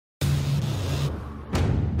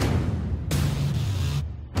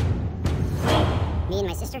and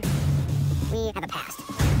my sister, we have a past.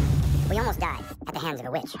 We almost died at the hands of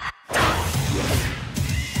a witch. So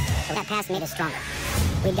that past made us stronger.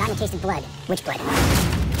 We'd gotten a taste of blood, witch blood.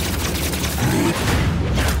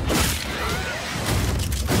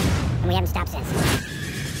 And we haven't stopped since.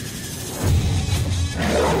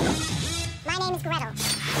 My name is Gretel,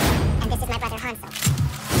 and this is my brother Hansel.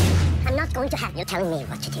 I'm not going to have you telling me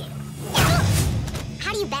what to do.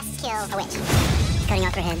 How do you best kill a witch? Cutting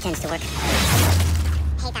off her head tends to work.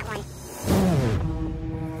 Hate that one.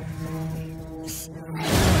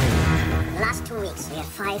 The last 2 weeks, we had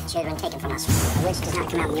 5 children taken from us. The witch does not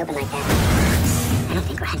come out in the open like that. I don't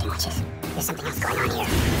think we're hunting witches. There's something else going on here.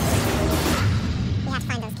 We have to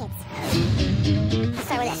find those kids. Let's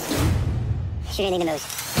start with this. Shoot anything to lose.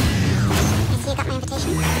 I see you got my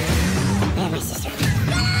invitation. And my sister.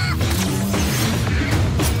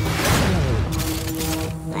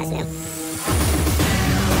 That's new.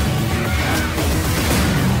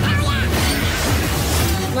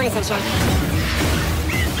 Morning, sunshine.